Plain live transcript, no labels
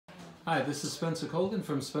Hi, this is Spencer Colgan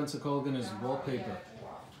from Spencer Colgan is Wallpaper.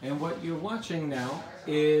 And what you're watching now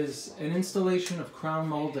is an installation of crown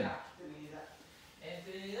molding.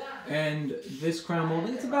 And this crown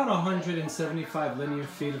molding, it's about 175 linear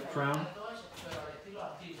feet of crown.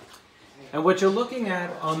 And what you're looking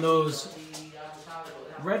at on those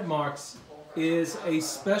red marks is a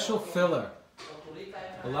special filler.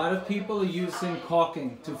 A lot of people are using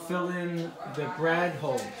caulking to fill in the brad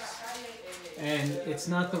holes, and it's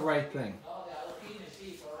not the right thing.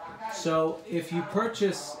 So if you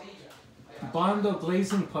purchase Bondo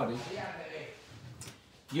glazing putty,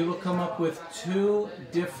 you will come up with two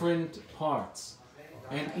different parts,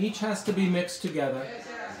 and each has to be mixed together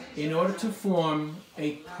in order to form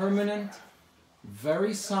a permanent,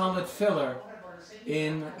 very solid filler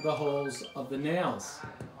in the holes of the nails.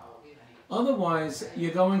 Otherwise,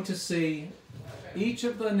 you're going to see each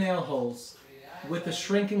of the nail holes with the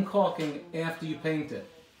shrinking caulking after you paint it.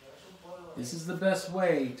 This is the best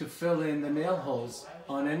way to fill in the nail holes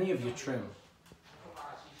on any of your trim.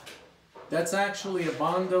 That's actually a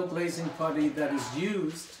Bondo glazing putty that is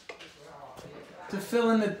used to fill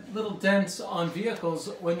in the little dents on vehicles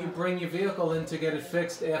when you bring your vehicle in to get it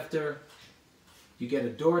fixed after you get a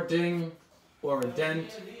door ding or a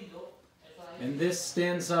dent. And this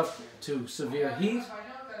stands up to severe heat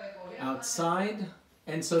outside,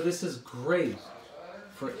 and so this is great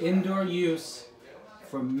for indoor use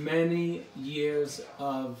for many years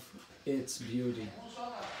of its beauty.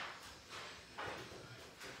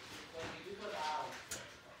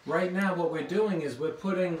 Right now what we're doing is we're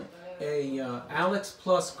putting a Alex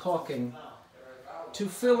Plus caulking to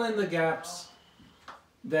fill in the gaps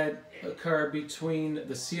that occur between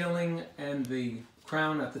the ceiling and the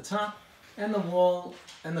crown at the top and the wall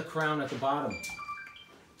and the crown at the bottom.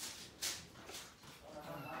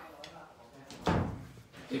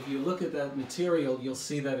 If you look at that material, you'll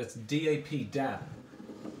see that it's DAP,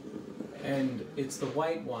 and it's the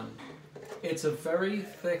white one. It's a very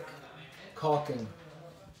thick caulking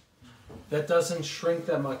that doesn't shrink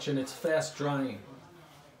that much, and it's fast drying.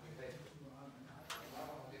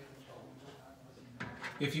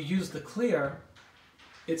 If you use the clear,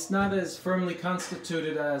 it's not as firmly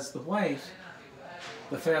constituted as the white,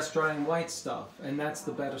 the fast drying white stuff, and that's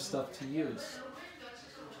the better stuff to use.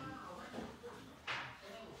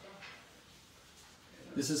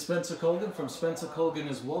 This is Spencer Colgan from Spencer Colgan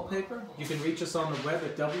is Wallpaper. You can reach us on the web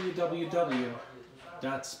at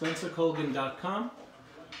www.spencercolgan.com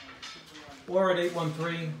or at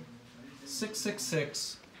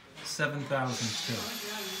 813-666-7002.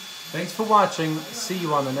 Thanks for watching. See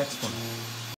you on the next one.